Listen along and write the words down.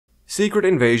Secret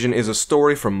Invasion is a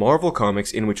story from Marvel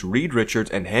Comics in which Reed Richards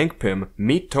and Hank Pym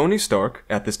meet Tony Stark,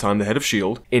 at this time the head of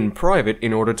S.H.I.E.L.D., in private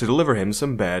in order to deliver him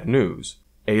some bad news.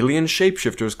 Alien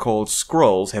shapeshifters called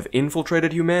Skrulls have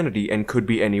infiltrated humanity and could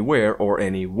be anywhere or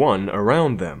anyone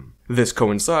around them. This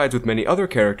coincides with many other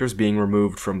characters being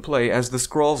removed from play as the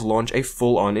Skrulls launch a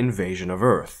full-on invasion of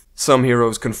Earth. Some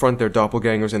heroes confront their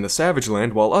doppelgangers in the Savage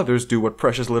Land, while others do what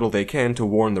precious little they can to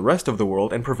warn the rest of the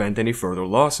world and prevent any further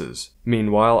losses.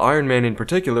 Meanwhile, Iron Man in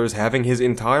particular is having his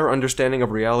entire understanding of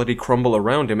reality crumble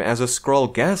around him as a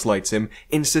Skrull gaslights him,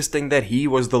 insisting that he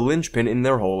was the linchpin in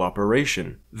their whole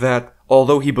operation. That,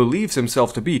 although he believes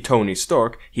himself to be Tony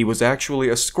Stark, he was actually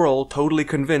a Skrull totally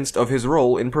convinced of his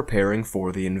role in preparing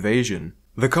for the invasion.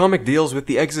 The comic deals with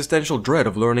the existential dread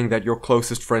of learning that your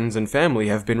closest friends and family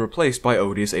have been replaced by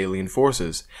odious alien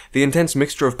forces, the intense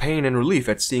mixture of pain and relief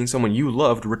at seeing someone you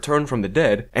loved return from the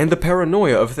dead, and the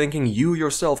paranoia of thinking you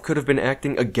yourself could have been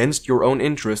acting against your own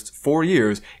interests for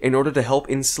years in order to help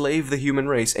enslave the human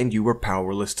race and you were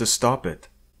powerless to stop it.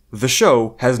 The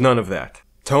show has none of that.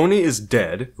 Tony is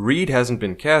dead, Reed hasn't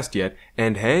been cast yet,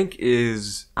 and Hank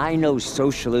is... I know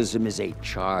socialism is a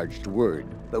charged word,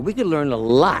 but we could learn a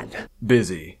lot.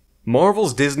 Busy.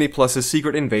 Marvel's Disney Plus's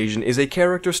Secret Invasion is a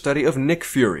character study of Nick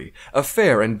Fury, a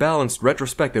fair and balanced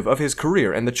retrospective of his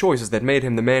career and the choices that made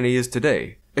him the man he is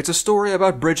today. It's a story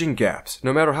about bridging gaps,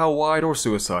 no matter how wide or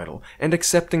suicidal, and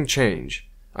accepting change,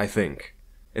 I think.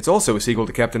 It's also a sequel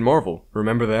to Captain Marvel,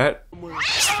 remember that?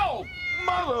 Oh,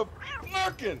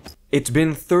 motherfucking! It's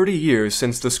been 30 years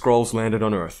since the Skrulls landed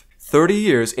on Earth. 30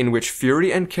 years in which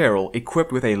Fury and Carol,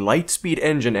 equipped with a light-speed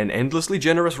engine and endlessly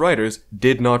generous writers,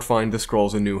 did not find the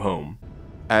Skrulls a new home.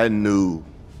 I knew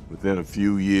within a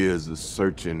few years of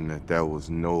searching that there was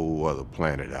no other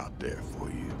planet out there for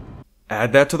you.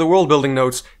 Add that to the world-building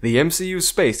notes, the MCU's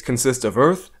space consists of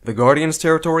Earth, the Guardians'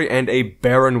 territory, and a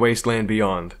barren wasteland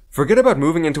beyond. Forget about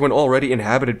moving into an already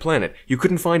inhabited planet. You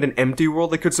couldn't find an empty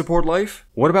world that could support life?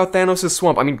 What about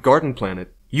Thanos' garden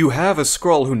planet? You have a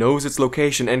Skrull who knows its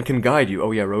location and can guide you.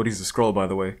 Oh yeah, Rhodey's a Skrull, by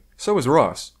the way. So is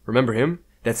Ross. Remember him?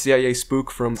 That CIA spook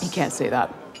from... You can't say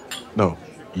that. No,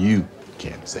 you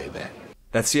can't say that.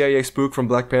 That CIA spook from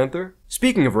Black Panther?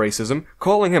 Speaking of racism,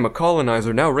 calling him a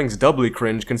colonizer now rings doubly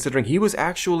cringe considering he was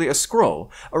actually a Skrull,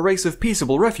 a race of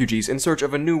peaceable refugees in search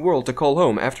of a new world to call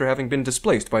home after having been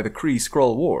displaced by the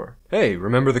Kree-Skrull War. Hey,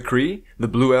 remember the Kree? The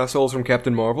blue assholes from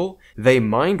Captain Marvel? They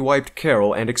mind-wiped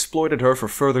Carol and exploited her for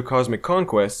further cosmic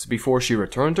conquests before she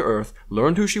returned to Earth,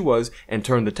 learned who she was, and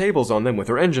turned the tables on them with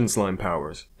her engine slime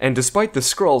powers. And despite the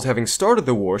Skrulls having started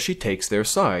the war, she takes their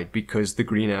side, because the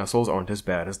green assholes aren't as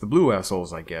bad as the blue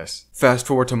assholes, I guess. Fast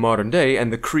forward to modern day,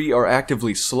 and the Kree are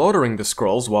actively slaughtering the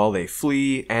Skrulls while they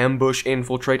flee, ambush,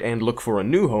 infiltrate, and look for a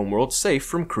new homeworld safe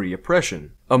from Kree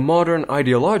oppression. A modern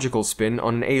ideological spin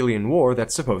on an alien war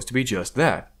that's supposed to be just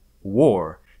that.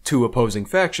 War. Two opposing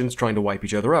factions trying to wipe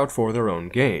each other out for their own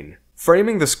gain.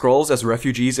 Framing the Skrulls as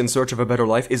refugees in search of a better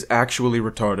life is actually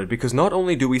retarded because not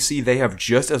only do we see they have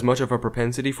just as much of a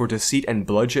propensity for deceit and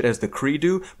bloodshed as the Kree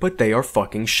do, but they are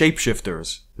fucking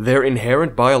shapeshifters. Their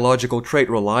inherent biological trait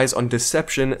relies on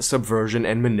deception, subversion,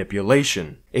 and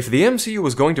manipulation. If the MCU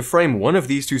was going to frame one of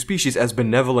these two species as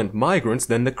benevolent migrants,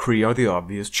 then the Kree are the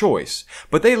obvious choice.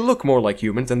 But they look more like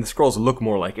humans and the Skrulls look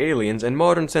more like aliens, and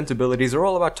modern sensibilities are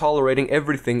all about tolerating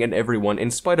everything and everyone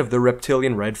in spite of the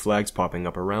reptilian red flags popping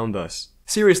up around us.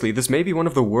 Seriously, this may be one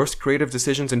of the worst creative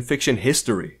decisions in fiction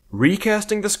history.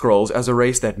 Recasting the Skrulls as a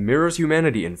race that mirrors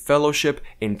humanity in fellowship,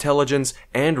 intelligence,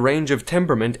 and range of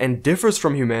temperament and differs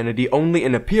from humanity only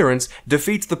in appearance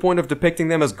defeats the point of depicting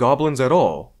them as goblins at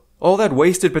all. All that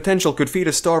wasted potential could feed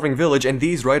a starving village, and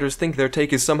these writers think their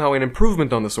take is somehow an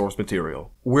improvement on the source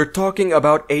material. We're talking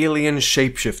about alien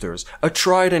shapeshifters, a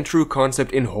tried and true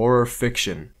concept in horror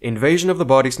fiction. Invasion of the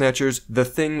Body Snatchers, The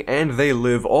Thing, and They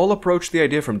Live all approach the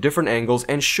idea from different angles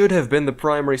and should have been the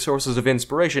primary sources of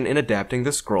inspiration in adapting the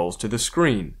Skrulls to the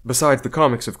screen. Besides the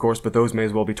comics, of course, but those may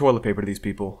as well be toilet paper to these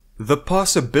people. The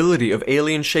possibility of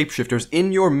alien shapeshifters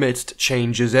in your midst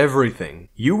changes everything.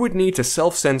 You would need to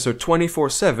self-censor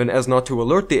 24/7 as not to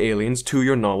alert the aliens to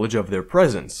your knowledge of their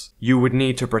presence. You would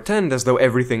need to pretend as though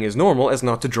everything is normal as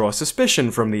not to draw suspicion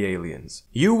from the aliens.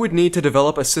 You would need to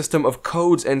develop a system of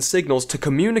codes and signals to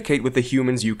communicate with the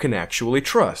humans you can actually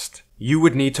trust. You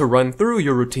would need to run through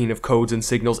your routine of codes and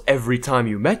signals every time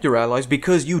you met your allies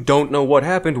because you don't know what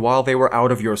happened while they were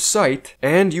out of your sight,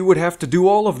 and you would have to do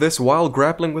all of this while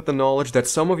grappling with the knowledge that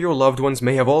some of your loved ones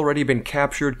may have already been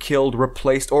captured, killed,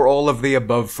 replaced, or all of the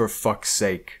above for fuck's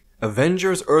sake.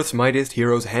 Avengers Earth's Mightiest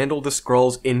Heroes handle the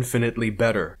Skrulls infinitely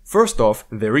better. First off,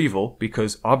 they're evil,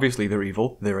 because obviously they're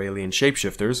evil, they're alien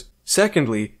shapeshifters.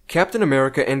 Secondly, Captain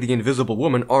America and the Invisible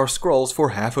Woman are Skrulls for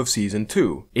half of Season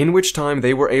 2, in which time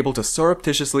they were able to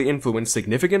surreptitiously influence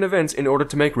significant events in order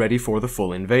to make ready for the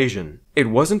full invasion. It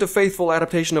wasn't a faithful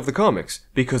adaptation of the comics,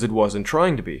 because it wasn't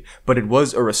trying to be, but it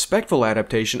was a respectful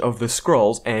adaptation of the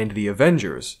Skrulls and the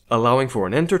Avengers, allowing for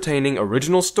an entertaining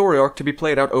original story arc to be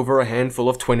played out over a handful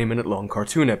of 20-minute long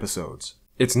cartoon episodes.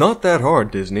 It's not that hard,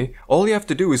 Disney. All you have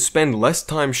to do is spend less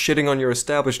time shitting on your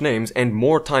established names and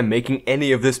more time making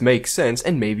any of this make sense,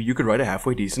 and maybe you could write a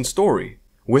halfway decent story.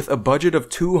 With a budget of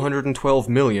 $212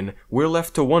 million, we're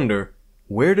left to wonder,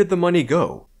 where did the money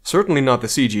go? Certainly not the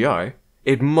CGI.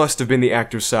 It must have been the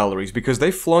actors' salaries, because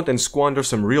they flaunt and squander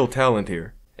some real talent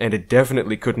here. And it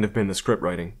definitely couldn't have been the script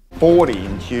writing. 40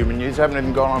 in human years, haven't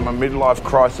even gone on my midlife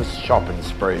crisis shopping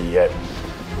spree yet.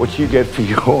 What you get for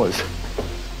yours?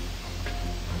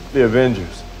 The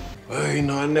Avengers. Well, you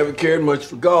know, I never cared much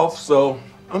for golf, so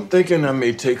I'm thinking I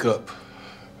may take up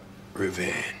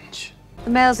revenge. The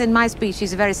males in my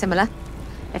species are very similar.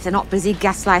 If they're not busy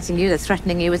gaslighting you, they're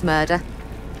threatening you with murder.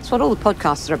 That's what all the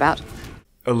podcasts are about.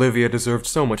 Olivia deserved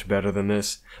so much better than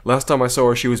this. Last time I saw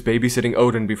her, she was babysitting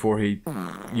Odin before he,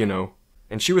 you know.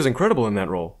 And she was incredible in that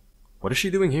role. What is she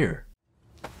doing here?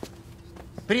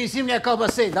 Принеси мне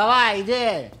колбасы, давай,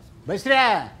 иди!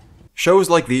 Быстрее! Shows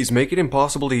like these make it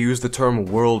impossible to use the term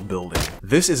world building.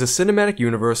 This is a cinematic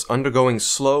universe undergoing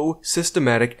slow,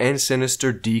 systematic, and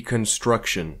sinister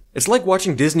deconstruction. It's like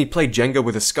watching Disney play Jenga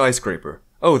with a skyscraper.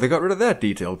 Oh, they got rid of that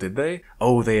detail, did they?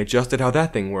 Oh, they adjusted how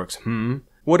that thing works,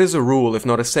 What is a rule if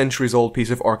not a centuries-old piece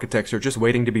of architecture just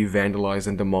waiting to be vandalized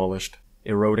and demolished?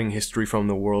 Eroding history from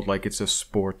the world like it's a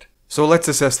sport. So let's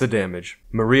assess the damage.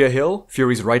 Maria Hill,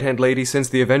 Fury's right-hand lady since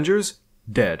the Avengers,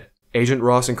 dead. Agent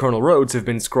Ross and Colonel Rhodes have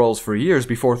been Skrulls for years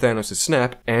before Thanos'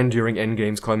 snap, and during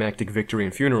Endgame's climactic victory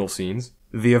and funeral scenes.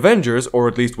 The Avengers, or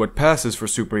at least what passes for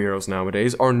superheroes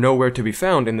nowadays, are nowhere to be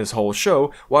found in this whole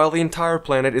show, while the entire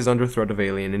planet is under threat of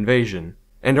alien invasion.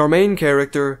 And our main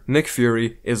character, Nick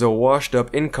Fury, is a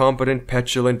washed-up, incompetent,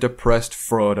 petulant, depressed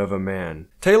fraud of a man.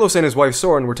 Talos and his wife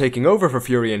Soren were taking over for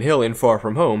Fury and Hill in Far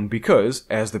From Home because,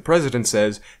 as the president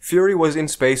says, Fury was in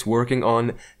space working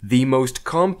on the most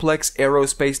complex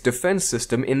aerospace defense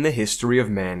system in the history of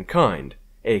mankind,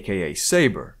 aka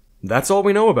Saber. That's all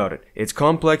we know about it. It's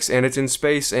complex and it's in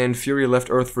space, and Fury left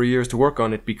Earth for years to work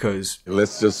on it because...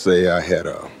 Let's just say I had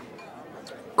a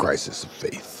crisis of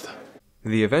faith.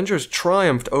 The Avengers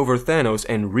triumphed over Thanos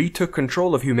and retook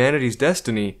control of humanity's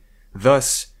destiny.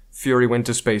 Thus, Fury went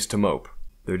to space to mope.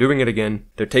 They're doing it again.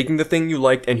 They're taking the thing you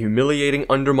liked and humiliating,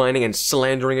 undermining, and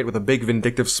slandering it with a big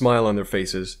vindictive smile on their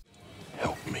faces.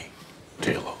 Help me,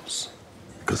 Talos,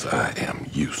 because I am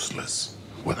useless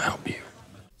without you.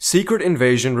 Secret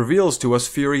Invasion reveals to us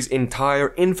Fury's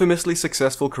entire infamously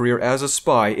successful career as a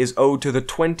spy is owed to the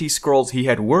 20 Skrulls he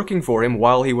had working for him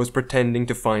while he was pretending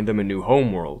to find them a new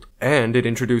homeworld. And it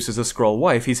introduces a Skrull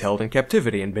wife he's held in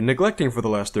captivity and been neglecting for the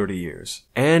last 30 years.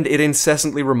 And it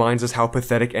incessantly reminds us how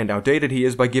pathetic and outdated he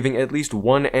is by giving at least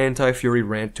one anti-Fury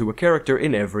rant to a character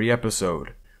in every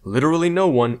episode. Literally no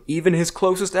one, even his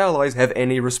closest allies, have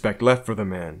any respect left for the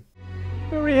man.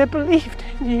 Maria believed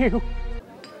in you.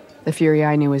 The Fury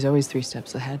I knew was always 3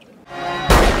 steps ahead.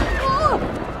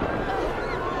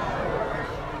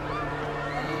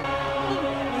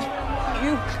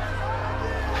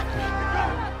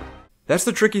 That's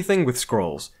the tricky thing with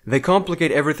Skrulls. They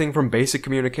complicate everything from basic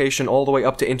communication all the way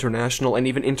up to international and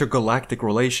even intergalactic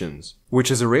relations, which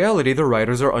is a reality the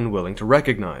writers are unwilling to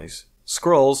recognize.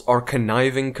 Skrulls are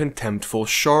conniving, contemptful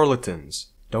charlatans.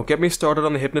 Don't get me started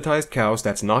on the hypnotized cows,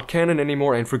 that's not canon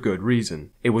anymore and for good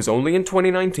reason. It was only in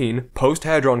 2019,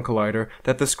 post-Hadron Collider,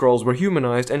 that the Skrulls were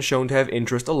humanized and shown to have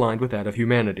interest aligned with that of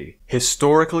humanity.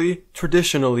 Historically,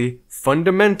 traditionally,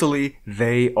 fundamentally,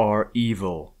 they are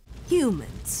evil.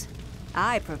 Humans,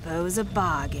 I propose a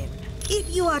bargain.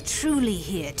 If you are truly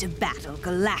here to battle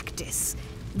Galactus,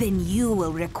 then you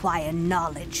will require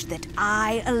knowledge that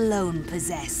I alone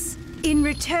possess. In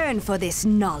return for this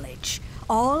knowledge,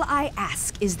 all I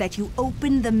ask is that you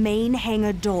open the main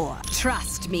hangar door.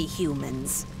 Trust me,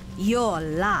 humans. Your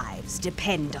lives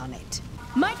depend on it.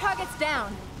 My target's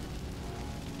down.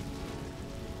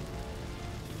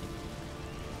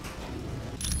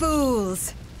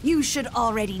 Fools! You should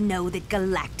already know that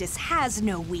Galactus has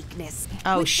no weakness.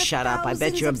 Oh, shut up. I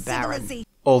bet you're barren.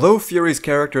 Although Fury's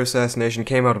character assassination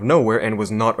came out of nowhere and was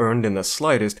not earned in the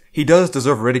slightest, he does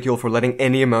deserve ridicule for letting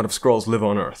any amount of Skrulls live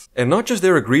on Earth. And not just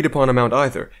their agreed upon amount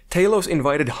either. Talos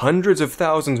invited hundreds of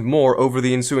thousands more over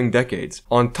the ensuing decades,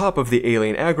 on top of the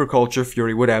alien agriculture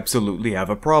Fury would absolutely have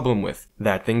a problem with.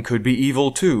 That thing could be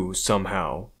evil too,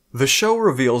 somehow. The show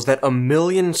reveals that 1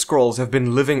 million Skrulls have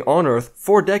been living on Earth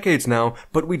for decades now,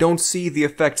 but we don't see the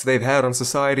effects they've had on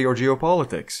society or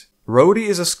geopolitics. Rhodey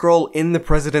is a Skrull in the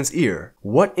president's ear.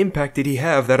 What impact did he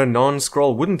have that a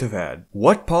non-Skrull wouldn't have had?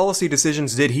 What policy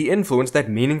decisions did he influence that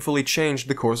meaningfully changed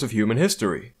the course of human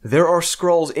history? There are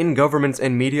Skrulls in governments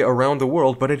and media around the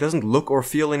world, but it doesn't look or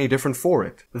feel any different for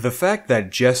it. The fact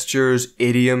that gestures,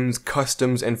 idioms,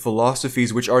 customs, and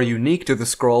philosophies which are unique to the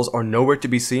Skrulls are nowhere to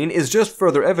be seen is just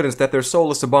further evidence that they're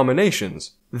soulless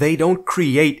abominations. They don't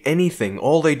create anything,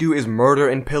 all they do is murder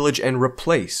and pillage and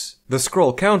replace. The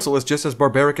Skrull Council is just as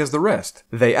barbaric as the rest.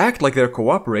 They act like they're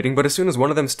cooperating, but as soon as one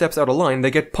of them steps out of line, they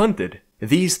get punted.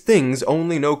 These things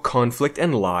only know conflict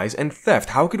and lies and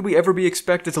theft. How could we ever be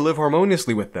expected to live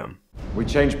harmoniously with them? We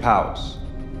change powers.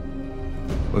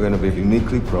 We're gonna be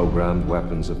uniquely programmed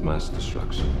weapons of mass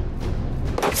destruction.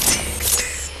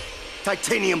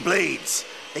 Titanium blades.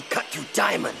 They cut through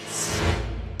diamonds.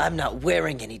 I'm not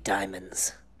wearing any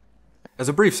diamonds. As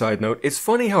a brief side note, it's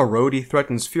funny how Rhodey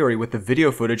threatens Fury with the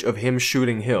video footage of him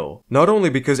shooting Hill. Not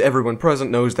only because everyone present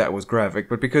knows that was Gravik,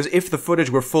 but because if the footage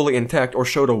were fully intact or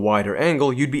showed a wider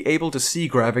angle, you'd be able to see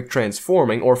Gravik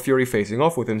transforming or Fury facing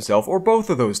off with himself, or both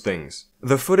of those things.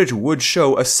 The footage would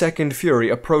show a second Fury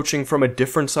approaching from a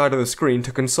different side of the screen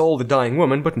to console the dying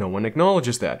woman, but no one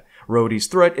acknowledges that. Rhodey's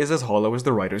threat is as hollow as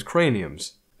the writer's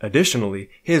craniums. Additionally,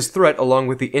 his threat along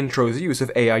with the intro's use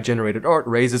of AI-generated art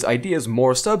raises ideas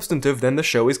more substantive than the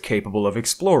show is capable of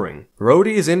exploring.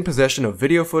 Rhodey is in possession of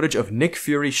video footage of Nick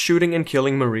Fury shooting and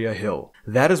killing Maria Hill.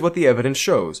 That is what the evidence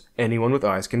shows. Anyone with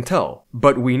eyes can tell.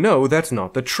 But we know that's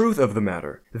not the truth of the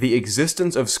matter. The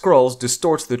existence of Skrulls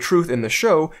distorts the truth in the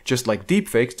show, just like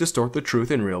deepfakes distort the truth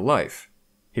in real life.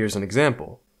 Here's an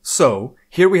example. So,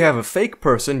 here we have a fake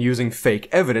person using fake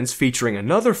evidence featuring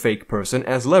another fake person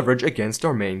as leverage against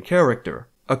our main character.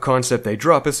 A concept they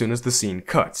drop as soon as the scene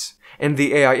cuts. And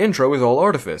the AI intro is all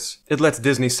artifice. It lets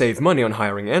Disney save money on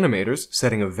hiring animators,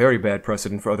 setting a very bad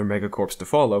precedent for other megacorps to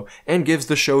follow, and gives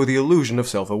the show the illusion of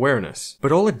self-awareness.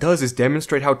 But all it does is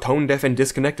demonstrate how tone-deaf and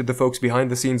disconnected the folks behind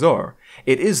the scenes are.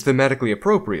 It is thematically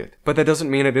appropriate, but that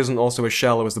doesn't mean it isn't also as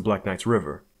shallow as the Black Knight's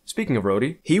River. Speaking of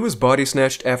Rhodey, he was body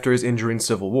snatched after his injury in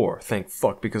Civil War, thank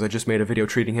fuck because I just made a video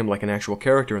treating him like an actual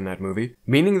character in that movie,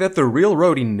 meaning that the real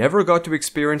Rhodey never got to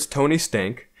experience Tony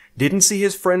Stank, didn't see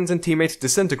his friends and teammates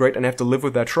disintegrate and have to live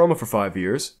with that trauma for 5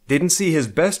 years, didn't see his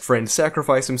best friend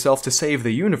sacrifice himself to save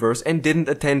the universe, and didn't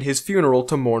attend his funeral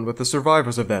to mourn with the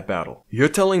survivors of that battle. You're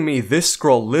telling me this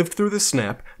Skrull lived through the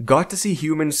snap, got to see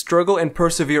humans struggle and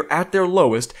persevere at their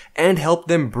lowest, and helped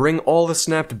them bring all the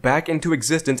snapped back into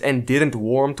existence and didn't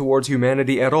warm towards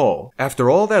humanity at all? After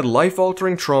all that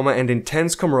life-altering trauma and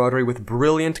intense camaraderie with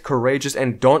brilliant, courageous,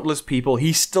 and dauntless people,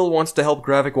 he still wants to help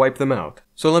Gravik wipe them out.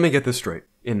 So let me get this straight.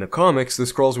 In the comics, the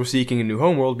Skrulls were seeking a new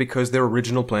homeworld because their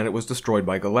original planet was destroyed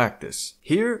by Galactus.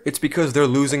 Here, it's because they're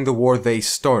losing the war they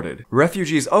started.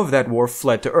 Refugees of that war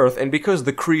fled to Earth, and because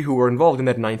the Kree who were involved in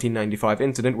that 1995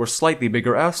 incident were slightly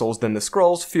bigger assholes than the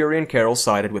Skrulls, Fury and Carol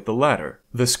sided with the latter.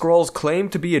 The Skrulls claim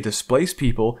to be a displaced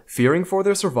people, fearing for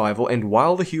their survival, and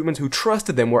while the humans who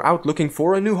trusted them were out looking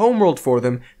for a new homeworld for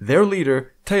them, their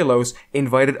leader, Talos,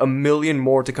 invited 1 million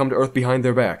more to come to Earth behind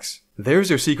their backs.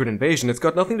 There's your secret invasion. It's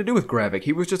got nothing to do with Gravik.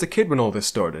 He was just a kid when all this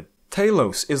started.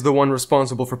 Talos is the one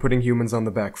responsible for putting humans on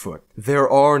the back foot. There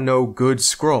are no good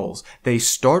Skrulls. They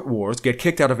start wars, get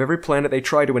kicked out of every planet they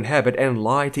try to inhabit, and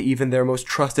lie to even their most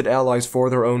trusted allies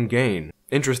for their own gain.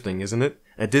 Interesting, isn't it?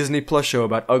 A Disney Plus show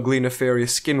about ugly,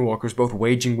 nefarious skinwalkers both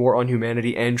waging war on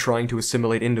humanity and trying to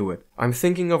assimilate into it. I'm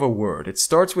thinking of a word. It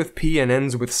starts with P and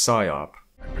ends with PSYOP.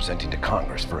 Presenting to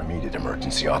Congress for immediate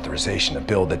emergency authorization a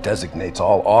bill that designates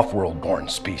all off-world-born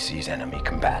species enemy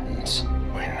combatants.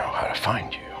 We know how to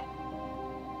find you.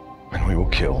 And we will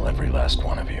kill every last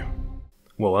one of you.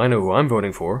 Well, I know who I'm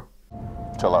voting for.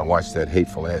 Till I watch that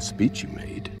hateful-ass speech you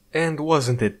made. And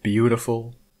wasn't it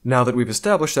beautiful? Now that we've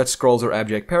established that Skrulls are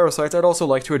abject parasites, I'd also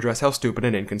like to address how stupid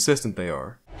and inconsistent they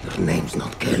are. Your name's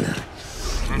not Killer.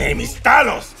 Your name is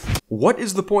Talos! What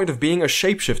is the point of being a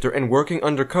shapeshifter and working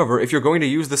undercover if you're going to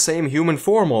use the same human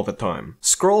form all the time?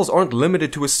 Skrulls aren't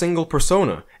limited to a single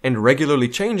persona, and regularly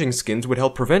changing skins would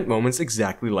help prevent moments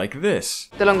exactly like this.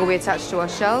 The longer we attach to our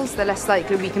shells, the less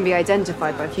likely we can be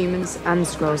identified by humans and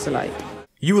Skrulls alike.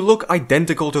 You look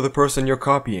identical to the person you're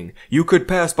copying. You could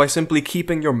pass by simply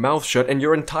keeping your mouth shut, and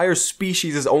your entire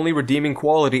species' only redeeming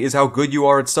quality is how good you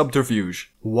are at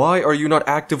subterfuge. Why are you not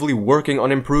actively working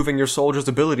on improving your soldiers'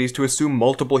 abilities to assume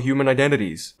multiple human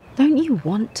identities? Don't you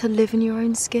want to live in your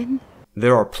own skin?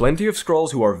 There are plenty of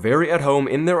Skrulls who are very at home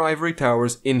in their ivory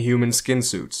towers in human skin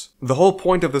suits. The whole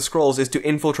point of the Skrulls is to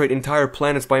infiltrate entire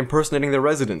planets by impersonating their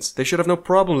residents. They should have no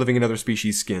problem living in other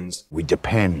species' skins. We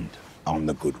depend on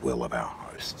the goodwill of our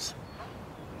hosts.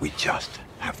 We just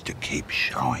have to keep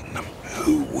showing them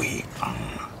who we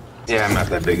are. Yeah, I'm not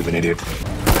that big of an idiot.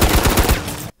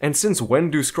 And since when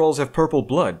do Skrulls have purple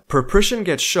blood? Perprishin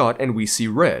gets shot and we see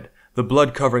red. The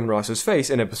blood covering Ross's face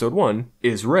in episode 1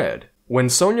 is red. When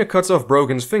Sonya cuts off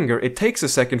Brogan's finger, it takes a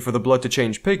second for the blood to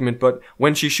change pigment, but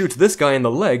when she shoots this guy in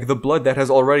the leg, the blood that has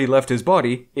already left his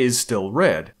body is still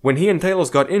red. When he and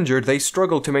Talos got injured, they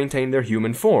struggled to maintain their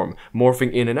human form,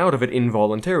 morphing in and out of it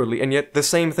involuntarily, and yet the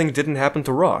same thing didn't happen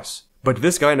to Ross. But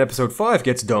this guy in episode 5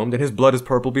 gets domed and his blood is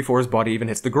purple before his body even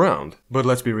hits the ground. But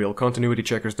let's be real, continuity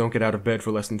checkers don't get out of bed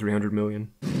for less than 300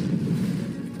 million.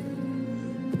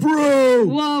 Bro!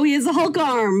 Whoa, he has a Hulk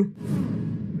arm!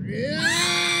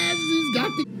 Yes, he's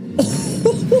got the...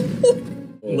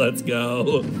 Let's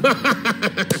go.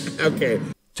 Okay.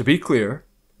 To be clear,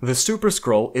 the Super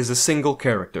Skrull is a single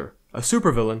character, a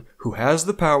supervillain who has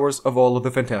the powers of all of the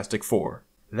Fantastic Four.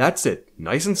 That's it,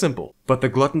 nice and simple. But the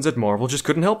gluttons at Marvel just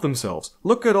couldn't help themselves.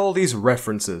 Look at all these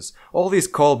references, all these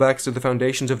callbacks to the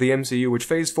foundations of the MCU which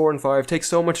Phase 4 and 5 take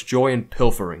so much joy in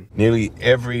pilfering. Nearly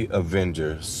every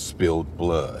Avenger spilled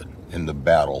blood in the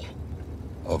Battle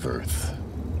of Earth.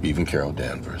 Even Carol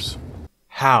Danvers.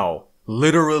 How?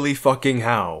 Literally fucking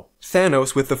how?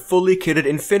 Thanos with the fully kitted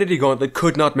Infinity Gauntlet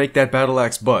could not make that battle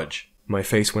axe budge. My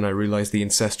face when I realized the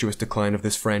incestuous decline of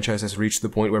this franchise has reached the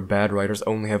point where bad writers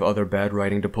only have other bad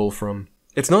writing to pull from.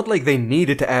 It's not like they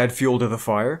needed to add fuel to the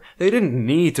fire. They didn't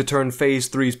need to turn Phase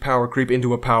 3's power creep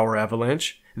into a power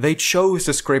avalanche. They chose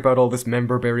to scrape out all this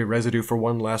memberberry residue for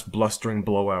one last blustering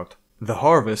blowout. The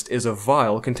Harvest is a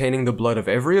vial containing the blood of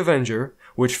every Avenger,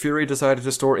 which Fury decided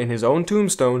to store in his own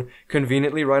tombstone,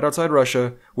 conveniently right outside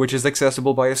Russia, which is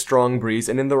accessible by a strong breeze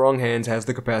and in the wrong hands has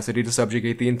the capacity to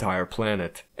subjugate the entire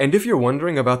planet. And if you're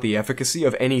wondering about the efficacy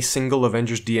of any single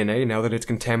Avenger's DNA now that it's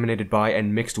contaminated by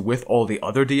and mixed with all the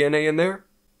other DNA in there,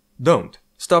 don't.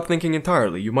 Stop thinking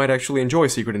entirely, you might actually enjoy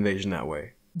Secret Invasion that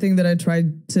way. The thing that I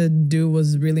tried to do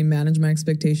was really manage my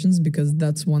expectations, because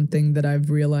that's one thing that I've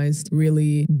realized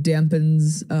really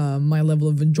dampens my level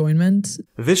of enjoyment.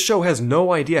 This show has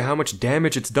no idea how much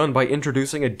damage it's done by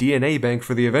introducing a DNA bank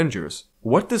for the Avengers.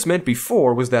 What this meant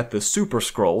before was that the Super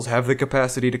Skrulls have the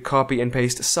capacity to copy and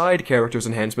paste side characters'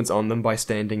 enhancements on them by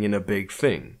standing in a big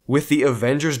thing. With the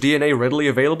Avengers DNA readily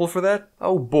available for that?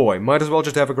 Oh boy, might as well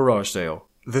just have a garage sale.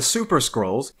 The Super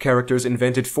Skrulls, characters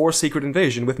invented for Secret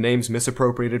Invasion with names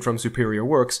misappropriated from superior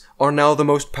works, are now the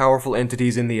most powerful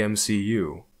entities in the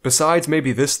MCU. Besides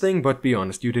maybe this thing, but be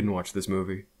honest, you didn't watch this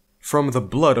movie. From the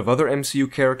blood of other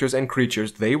MCU characters and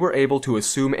creatures, they were able to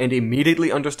assume and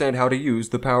immediately understand how to use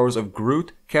the powers of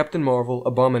Groot, Captain Marvel,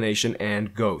 Abomination,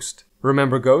 and Ghost.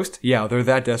 Remember Ghost? Yeah, they're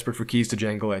that desperate for keys to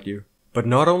jangle at you. But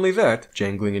not only that,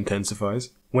 jangling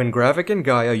intensifies. When Gravik and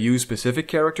Gaia use specific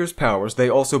characters' powers, they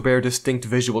also bear distinct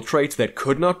visual traits that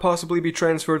could not possibly be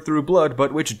transferred through blood,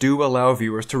 but which do allow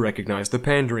viewers to recognize the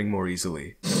pandering more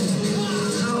easily.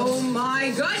 Oh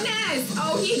my goodness!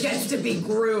 Oh, he gets to be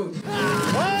Groot!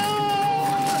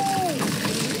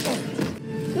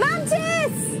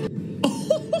 Mantis!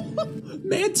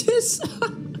 Mantis?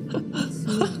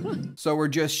 So we're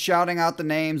just shouting out the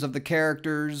names of the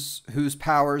characters whose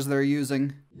powers they're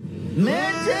using.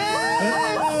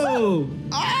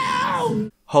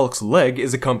 Hulk's leg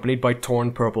is accompanied by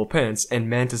torn purple pants, and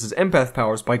Mantis' empath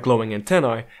powers by glowing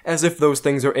antennae, as if those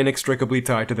things are inextricably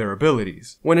tied to their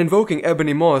abilities. When invoking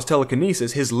Ebony Maw's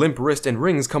telekinesis, his limp wrist and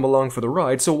rings come along for the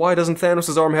ride, so why doesn't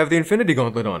Thanos' arm have the Infinity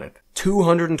Gauntlet on it?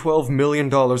 $212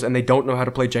 million and they don't know how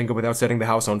to play Jenga without setting the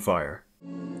house on fire.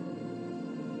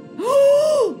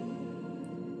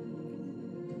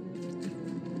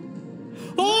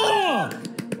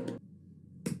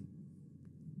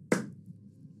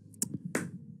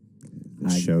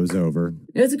 The show's over.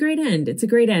 It was a great end. It's a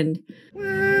great end.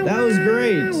 That was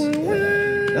great.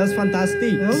 That's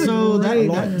fantastic.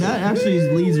 That actually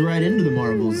leads right into the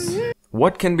Marvels.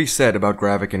 What can be said about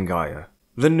Gravik and Gaia?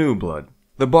 The new blood.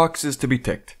 The boxes to be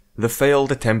ticked. The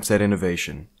failed attempts at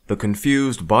innovation. The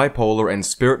confused, bipolar, and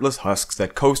spiritless husks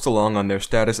that coast along on their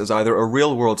status as either a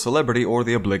real-world celebrity or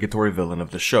the obligatory villain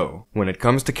of the show. When it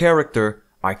comes to character,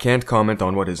 I can't comment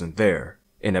on what isn't there.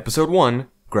 In episode 1,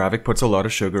 Gravik puts a lot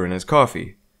of sugar in his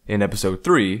coffee. In episode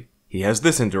 3, he has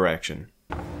this interaction.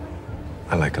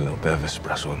 I like a little bit of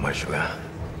espresso with my sugar.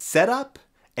 Setup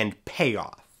and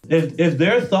payoff. If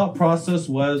their thought process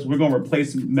was we're going to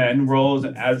replace men roles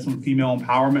and add some female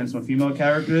empowerment and some female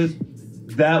characters,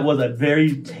 that was a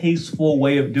very tasteful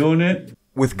way of doing it.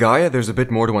 With Gaia, there's a bit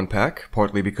more to unpack,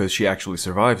 partly because she actually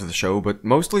survives the show, but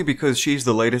mostly because she's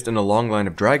the latest in a long line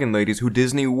of dragon ladies who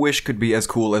Disney wish could be as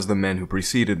cool as the men who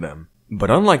preceded them.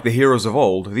 But unlike the heroes of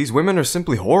old, these women are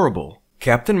simply horrible.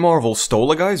 Captain Marvel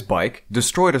stole a guy's bike,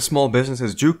 destroyed a small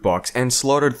business's jukebox, and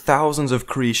slaughtered thousands of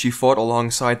Kree she fought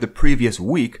alongside the previous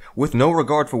week with no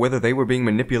regard for whether they were being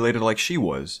manipulated like she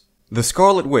was. The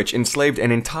Scarlet Witch enslaved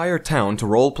an entire town to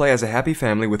roleplay as a happy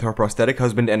family with her prosthetic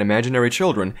husband and imaginary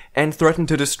children, and threatened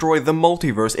to destroy the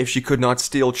multiverse if she could not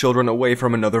steal children away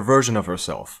from another version of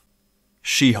herself.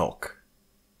 She-Hulk.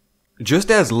 Just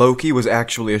as Loki was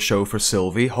actually a show for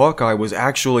Sylvie, Hawkeye was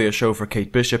actually a show for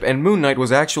Kate Bishop, and Moon Knight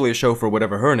was actually a show for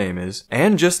whatever her name is,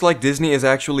 and just like Disney is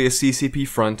actually a CCP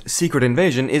front, Secret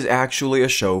Invasion is actually a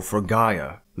show for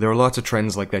Gaia. There are lots of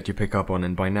trends like that you pick up on,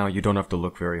 and by now you don't have to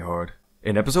look very hard.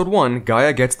 In episode 1,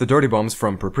 Gaia gets the dirty bombs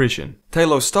from Prejudiced.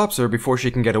 Talos stops her before she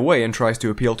can get away and tries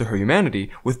to appeal to her humanity,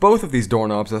 with both of these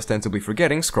doorknobs ostensibly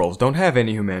forgetting Skrulls don't have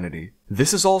any humanity.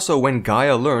 This is also when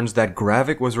Gaia learns that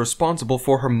Gravik was responsible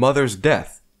for her mother's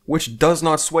death, which does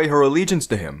not sway her allegiance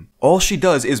to him. All she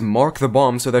does is mark the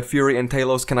bombs so that Fury and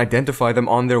Talos can identify them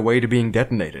on their way to being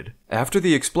detonated. After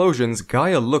the explosions,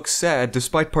 Gaia looks sad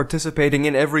despite participating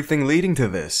in everything leading to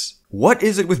this. What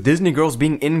is it with Disney girls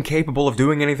being incapable of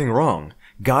doing anything wrong?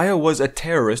 Gaia was a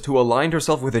terrorist who aligned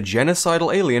herself with a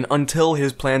genocidal alien until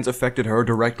his plans affected her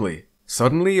directly.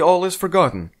 Suddenly, all is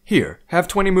forgotten. Here, have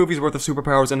 20 movies worth of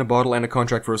superpowers in a bottle and a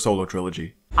contract for a solo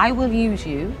trilogy. I will use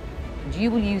you, and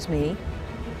you will use me,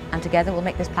 and together we'll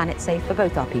make this planet safe for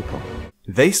both our people.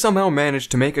 They somehow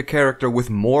managed to make a character with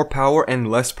more power and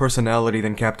less personality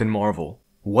than Captain Marvel.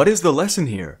 What is the lesson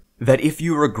here? That if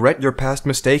you regret your past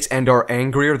mistakes and are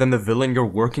angrier than the villain you're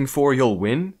working for, you'll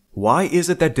win? Why is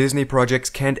it that Disney projects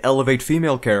can't elevate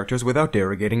female characters without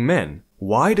derogating men?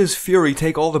 Why does Fury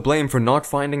take all the blame for not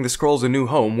finding the Skrulls a new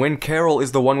home when Carol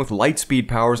is the one with lightspeed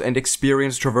powers and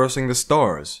experience traversing the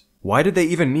stars? Why did they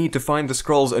even need to find the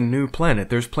Skrulls a new planet?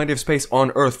 There's plenty of space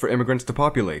on Earth for immigrants to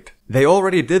populate. They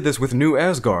already did this with New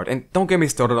Asgard, and don't get me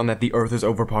started on that the Earth is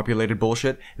overpopulated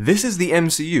bullshit. This is the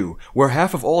MCU, where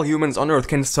half of all humans on Earth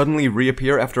can suddenly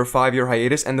reappear after a 5-year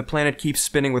hiatus and the planet keeps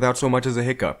spinning without so much as a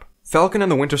hiccup. Falcon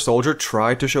and the Winter Soldier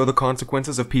tried to show the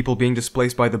consequences of people being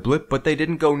displaced by the blip, but they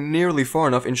didn't go nearly far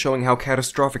enough in showing how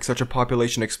catastrophic such a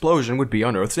population explosion would be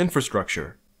on Earth's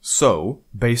infrastructure. So,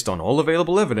 based on all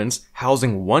available evidence,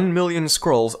 housing 1 million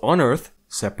Skrulls on Earth,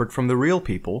 separate from the real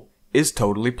people, is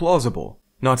totally plausible.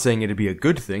 Not saying it'd be a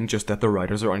good thing, just that the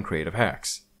writers are uncreative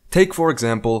hacks. Take, for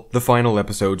example, the final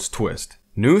episode's twist.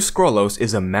 New Skrullos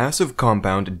is a massive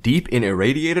compound deep in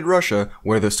irradiated Russia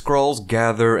where the Skrulls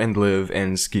gather and live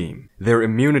and scheme. Their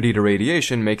immunity to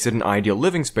radiation makes it an ideal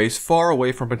living space far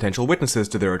away from potential witnesses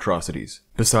to their atrocities.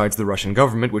 Besides the Russian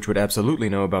government, which would absolutely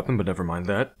know about them, but never mind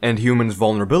that. And humans'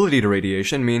 vulnerability to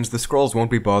radiation means the Skrulls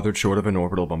won't be bothered short of an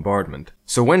orbital bombardment.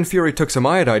 So when Fury took some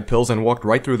iodide pills and walked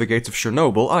right through the gates of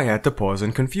Chernobyl, I had to pause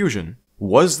in confusion.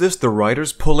 Was this the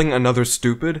writers pulling another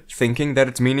stupid, thinking that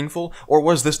it's meaningful, or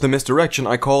was this the misdirection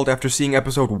I called after seeing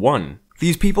episode 1?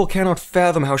 These people cannot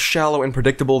fathom how shallow and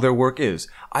predictable their work is.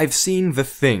 I've seen The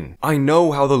Thing. I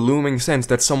know how the looming sense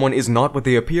that someone is not what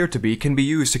they appear to be can be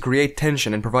used to create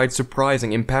tension and provide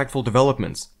surprising, impactful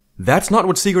developments. That's not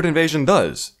what Secret Invasion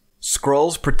does.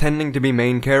 Skrulls pretending to be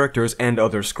main characters and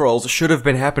other Skrulls should have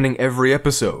been happening every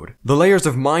episode. The layers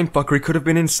of mindfuckery could have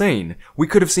been insane. We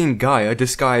could have seen Gaia,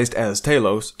 disguised as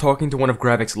Talos, talking to one of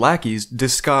Gravik's lackeys,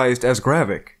 disguised as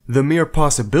Gravik. The mere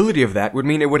possibility of that would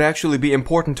mean it would actually be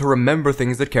important to remember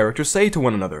things that characters say to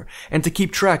one another, and to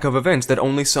keep track of events that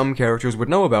only some characters would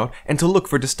know about, and to look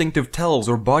for distinctive tells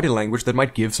or body language that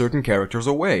might give certain characters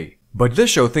away. But this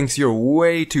show thinks you're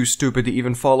way too stupid to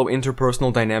even follow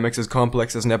interpersonal dynamics as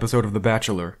complex as an episode of The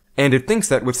Bachelor. And it thinks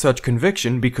that with such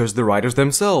conviction because the writers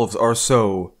themselves are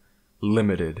so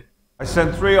limited. I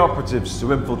sent 3 operatives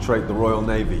to infiltrate the Royal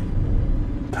Navy.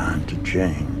 Time to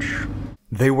change.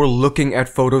 They were looking at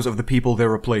photos of the people they're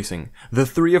replacing. The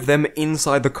 3 of them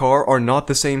inside the car are not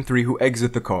the same 3 who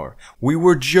exit the car. We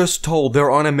were just told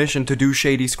they're on a mission to do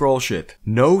shady Skrull shit.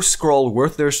 No Skrull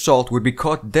worth their salt would be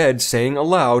caught dead saying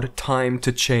aloud, "Time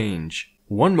to change."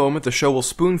 One moment the show will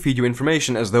spoon-feed you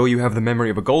information as though you have the memory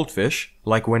of a goldfish,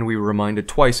 like when we were reminded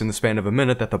twice in the span of a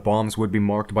minute that the bombs would be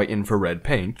marked by infrared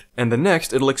paint, and the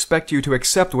next it'll expect you to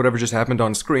accept whatever just happened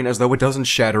on screen as though it doesn't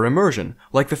shatter immersion,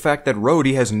 like the fact that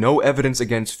Rhodey has no evidence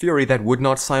against Fury that would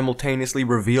not simultaneously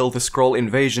reveal the Skrull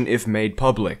invasion if made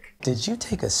public. Did you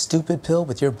take a stupid pill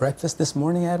with your breakfast this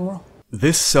morning, Admiral?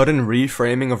 This sudden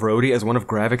reframing of Rhodey as one of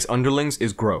Gravik's underlings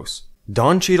is gross.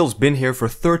 Don Cheadle's been here for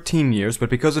 13 years, but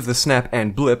because of the snap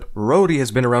and blip, Rhodey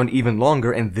has been around even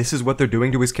longer, and this is what they're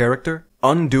doing to his character?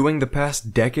 Undoing the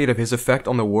past decade of his effect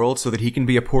on the world so that he can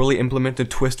be a poorly implemented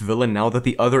twist villain now that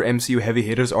the other MCU heavy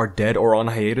hitters are dead or on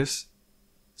hiatus?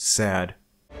 Sad.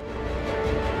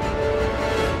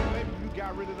 Maybe you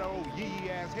got rid of that old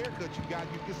yee-ass haircut you got,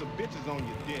 you get some bitches on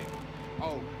your dick.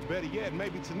 Oh, better yet,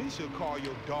 maybe Tanisha will call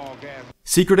your dog ass.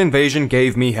 Secret Invasion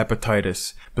gave me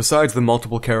hepatitis. Besides the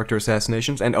multiple character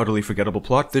assassinations and utterly forgettable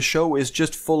plot, this show is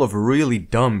just full of really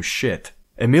dumb shit.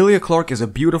 Emilia Clarke is a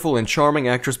beautiful and charming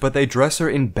actress, but they dress her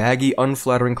in baggy,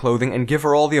 unflattering clothing and give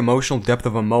her all the emotional depth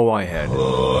of a Moai head.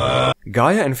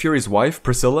 Gaia and Fury's wife,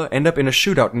 Priscilla, end up in a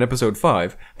shootout in episode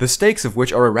 5, the stakes of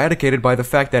which are eradicated by the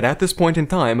fact that at this point in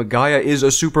time, Gaia is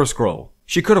a super Skrull.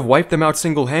 She could have wiped them out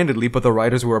single-handedly, but the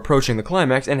writers were approaching the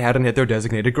climax and hadn't hit their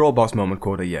designated girl boss moment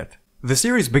quota yet. The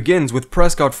series begins with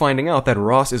Prescott finding out that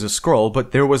Ross is a Skrull,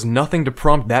 but there was nothing to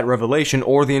prompt that revelation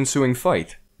or the ensuing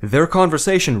fight. Their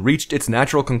conversation reached its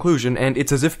natural conclusion, and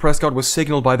it's as if Prescott was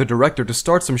signaled by the director to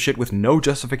start some shit with no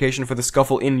justification for the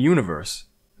scuffle in-universe.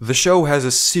 The show has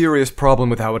a serious problem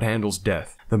with how it handles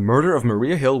death. The murder of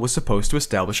Maria Hill was supposed to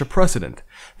establish a precedent.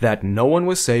 That no one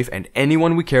was safe and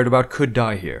anyone we cared about could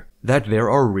die here. That there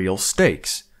are real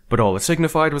stakes. But all it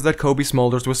signified was that Kobe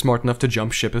Smulders was smart enough to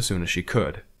jump ship as soon as she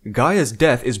could. Gaia's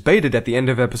death is baited at the end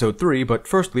of episode 3, but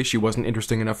firstly, she wasn't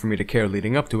interesting enough for me to care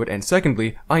leading up to it, and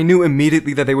secondly, I knew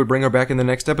immediately that they would bring her back in the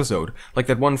next episode, like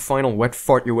that one final wet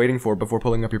fart you're waiting for before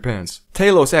pulling up your pants.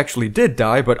 Talos actually did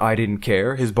die, but I didn't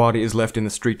care. His body is left in the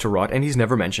street to rot, and he's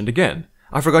never mentioned again.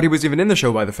 I forgot he was even in the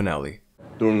show by the finale.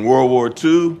 During World War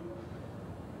II,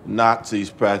 Nazis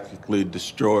practically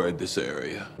destroyed this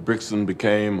area. Brixton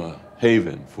became a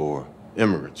haven for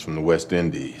immigrants from the West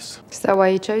Indies. Is that why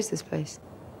you chose this place?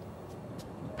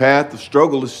 The path of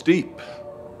struggle is steep.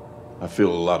 I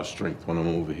feel a lot of strength when I'm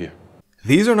over here.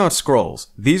 These are not Skrulls.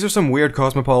 These are some weird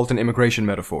cosmopolitan immigration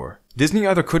metaphor. Disney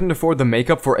either couldn't afford the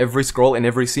makeup for every Skrull in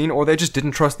every scene, or they just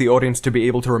didn't trust the audience to be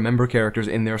able to remember characters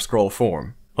in their Skrull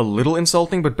form. A little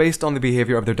insulting, but based on the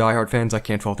behavior of their diehard fans, I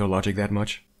can't fault their logic that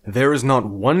much. There is not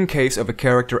one case of a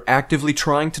character actively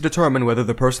trying to determine whether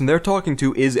the person they're talking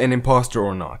to is an imposter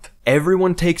or not.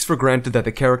 Everyone takes for granted that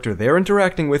the character they're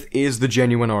interacting with is the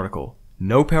genuine article.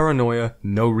 No paranoia,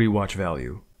 no rewatch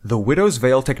value. The Widow's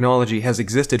Veil technology has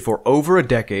existed for over a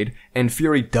decade, and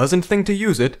Fury doesn't think to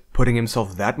use it, putting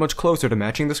himself that much closer to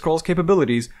matching the Skrull's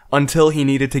capabilities until he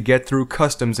needed to get through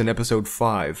customs in episode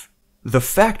 5. The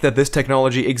fact that this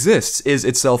technology exists is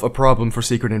itself a problem for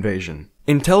Secret Invasion.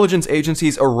 Intelligence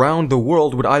agencies around the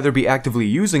world would either be actively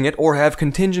using it or have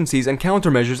contingencies and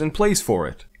countermeasures in place for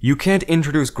it. You can't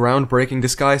introduce groundbreaking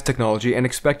disguise technology and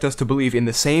expect us to believe in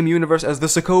the same universe as the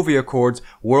Sokovia Accords,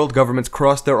 world governments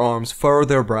crossed their arms, furrowed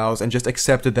their brows, and just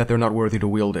accepted that they're not worthy to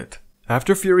wield it.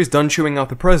 After Fury's done chewing out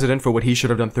the president for what he should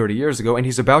have done 30 years ago and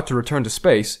he's about to return to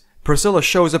space, Priscilla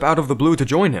shows up out of the blue to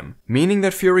join him, meaning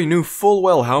that Fury knew full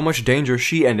well how much danger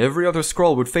she and every other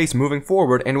Skrull would face moving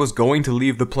forward and was going to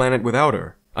leave the planet without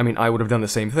her. I mean, I would have done the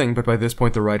same thing, but by this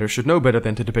point the writer should know better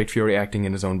than to depict Fury acting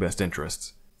in his own best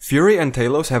interests. Fury and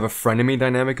Talos have a frenemy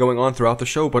dynamic going on throughout the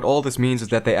show, but all this means is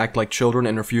that they act like children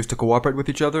and refuse to cooperate with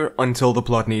each other until the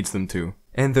plot needs them to.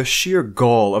 And the sheer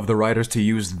gall of the writers to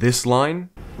use this line,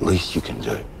 Least you can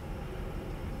do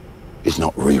is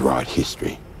not rewrite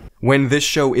history. When this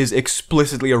show is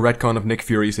explicitly a retcon of Nick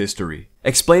Fury's history.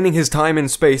 Explaining his time in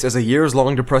space as a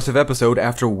years-long depressive episode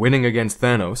after winning against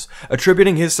Thanos,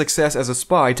 attributing his success as a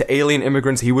spy to alien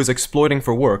immigrants he was exploiting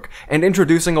for work, and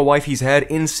introducing a wife he's had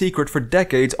in secret for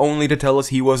decades only to tell us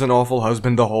he was an awful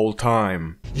husband the whole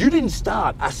time. You didn't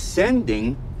start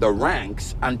ascending the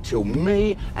ranks until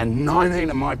me and 19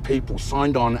 of my people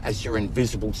signed on as your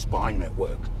invisible spy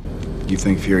network. You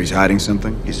think Fury's hiding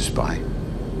something? He's a spy.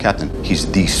 Captain,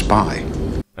 he's the spy.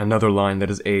 Another line that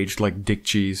has aged like dick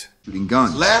cheese. Shooting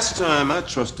guns. Last time I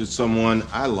trusted someone,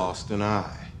 I lost an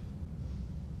eye.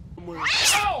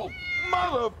 Oh,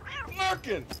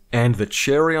 motherfucking! And the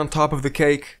cherry on top of the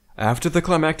cake, after the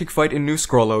climactic fight in New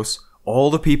Skrullos,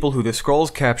 all the people who the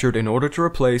Skrulls captured in order to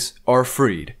replace are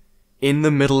freed. In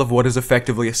the middle of what is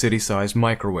effectively a city-sized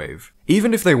microwave.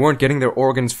 Even if they weren't getting their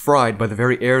organs fried by the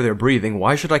very air they're breathing,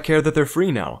 why should I care that they're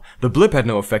free now? The blip had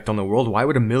no effect on the world, why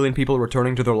would a million people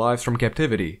returning to their lives from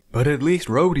captivity? But at least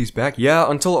Rhodey's back, yeah,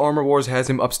 until Armor Wars has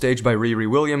him upstaged by Riri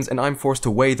Williams, and I'm forced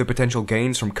to weigh the potential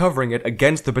gains from covering it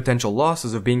against the potential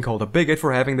losses of being called a bigot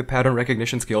for having the pattern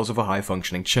recognition skills of a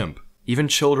high-functioning chimp. Even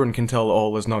children can tell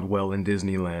all is not well in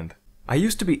Disneyland. I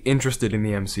used to be interested in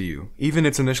the MCU, even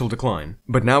its initial decline,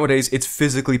 but nowadays it's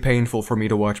physically painful for me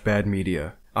to watch bad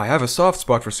media. I have a soft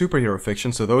spot for superhero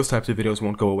fiction, so those types of videos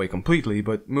won't go away completely,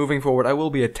 but moving forward I will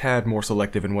be a tad more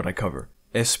selective in what I cover.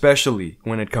 Especially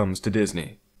when it comes to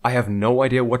Disney. I have no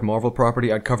idea what Marvel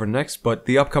property I'd cover next, but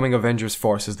the upcoming Avengers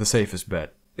farce is the safest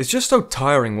bet. It's just so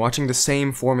tiring watching the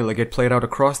same formula get played out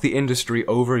across the industry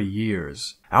over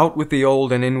years. Out with the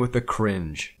old and in with the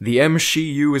cringe. The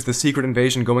MCU is the secret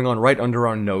invasion going on right under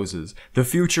our noses. The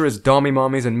future is dommy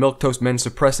mommies and milquetoast men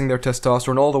suppressing their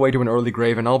testosterone all the way to an early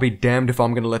grave, and I'll be damned if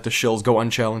I'm gonna let the shills go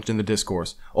unchallenged in the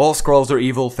discourse. All Skrulls are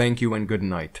evil, thank you and good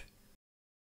night.